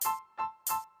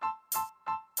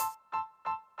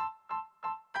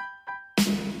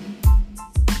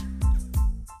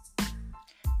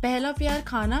पहला प्यार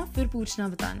खाना, फिर पूछना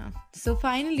बताना. So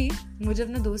finally मुझे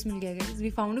अपना दोस्त मिल गया guys.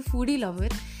 We found a foodie lover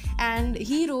and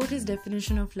he wrote his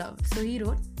definition of love. So he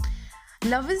wrote,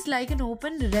 love is like an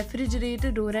open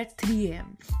refrigerator door at 3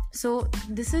 a.m. So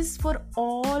this is for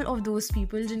all of those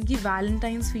people जिनकी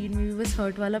Valentine's feed में भी बस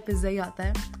hurt वाला pizza ही आता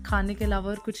है, खाने के अलावा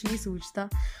और कुछ नहीं सूझता.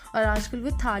 और आजकल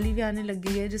वो थाली भी आने लग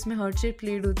गई है जिसमें हर्ट शेप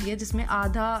प्लेट होती है, जिसमें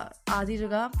आधी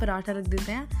जगह पराठा रख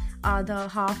देते हैं, आधा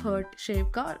हाफ हर्ट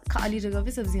शेप का, और खाली जगह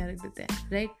पे सब्जियां रख देते हैं,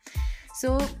 राइट.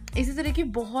 सो इसी तरह की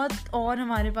बहुत और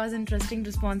हमारे पास इंटरेस्टिंग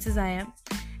रिस्पॉन्सेज आए हैं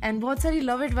एंड बहुत सारी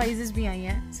लव एडवाइजेस भी आई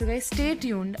हैं. So guys, stay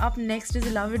tuned. Up next is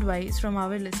a love advice from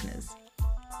our listeners.